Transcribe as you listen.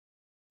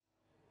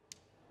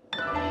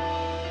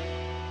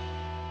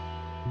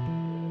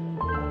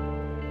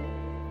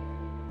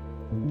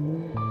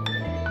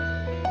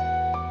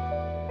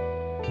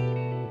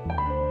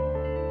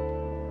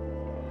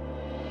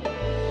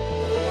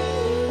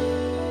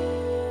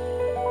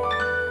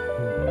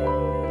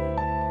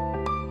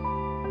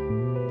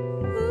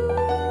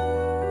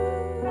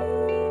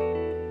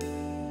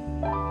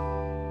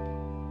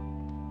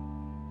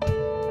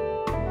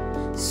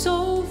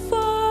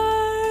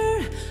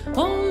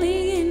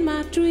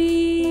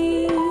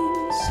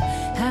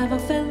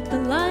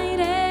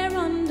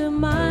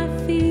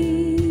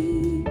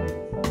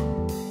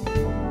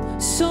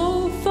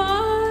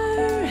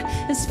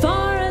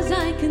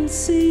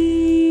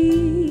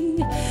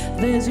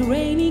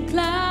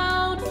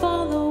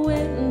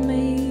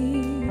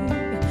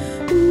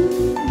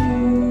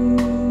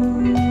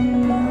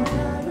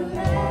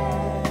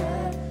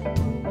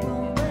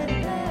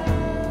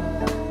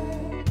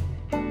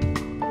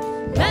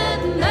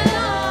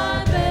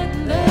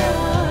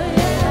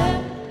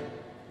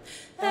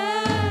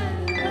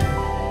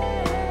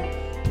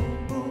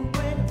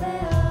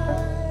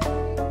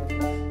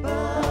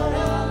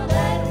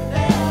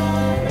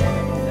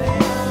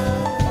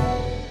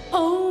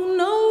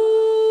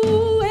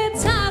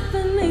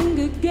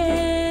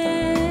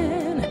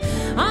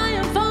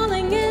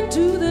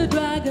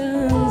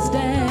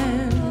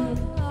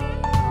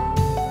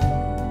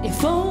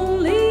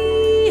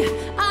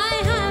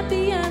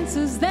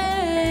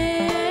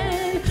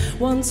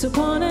Once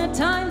upon a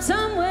time,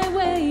 somewhere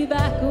way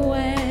back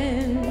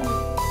when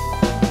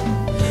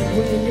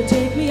you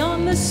take me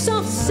on the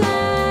soft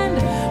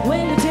sand,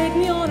 when you take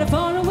me on a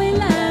faraway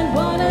land,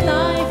 what a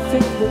life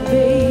it would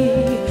be,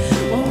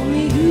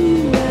 only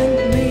you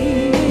and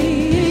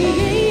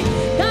me.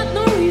 Got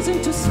no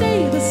reason to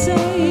stay the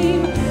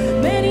same.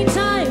 Many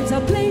times I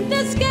played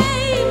this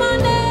game, I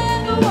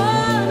never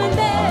won, and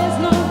there's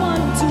no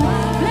one to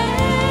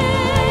blame.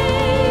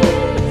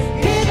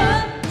 Give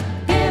up,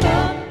 give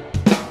up.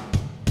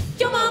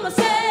 Your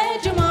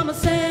mama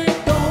said,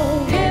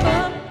 don't give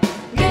up,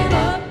 give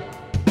up.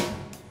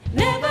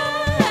 Never,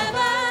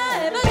 ever,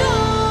 ever,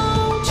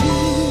 don't you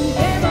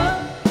give up,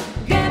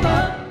 give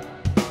up.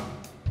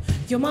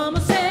 Your mama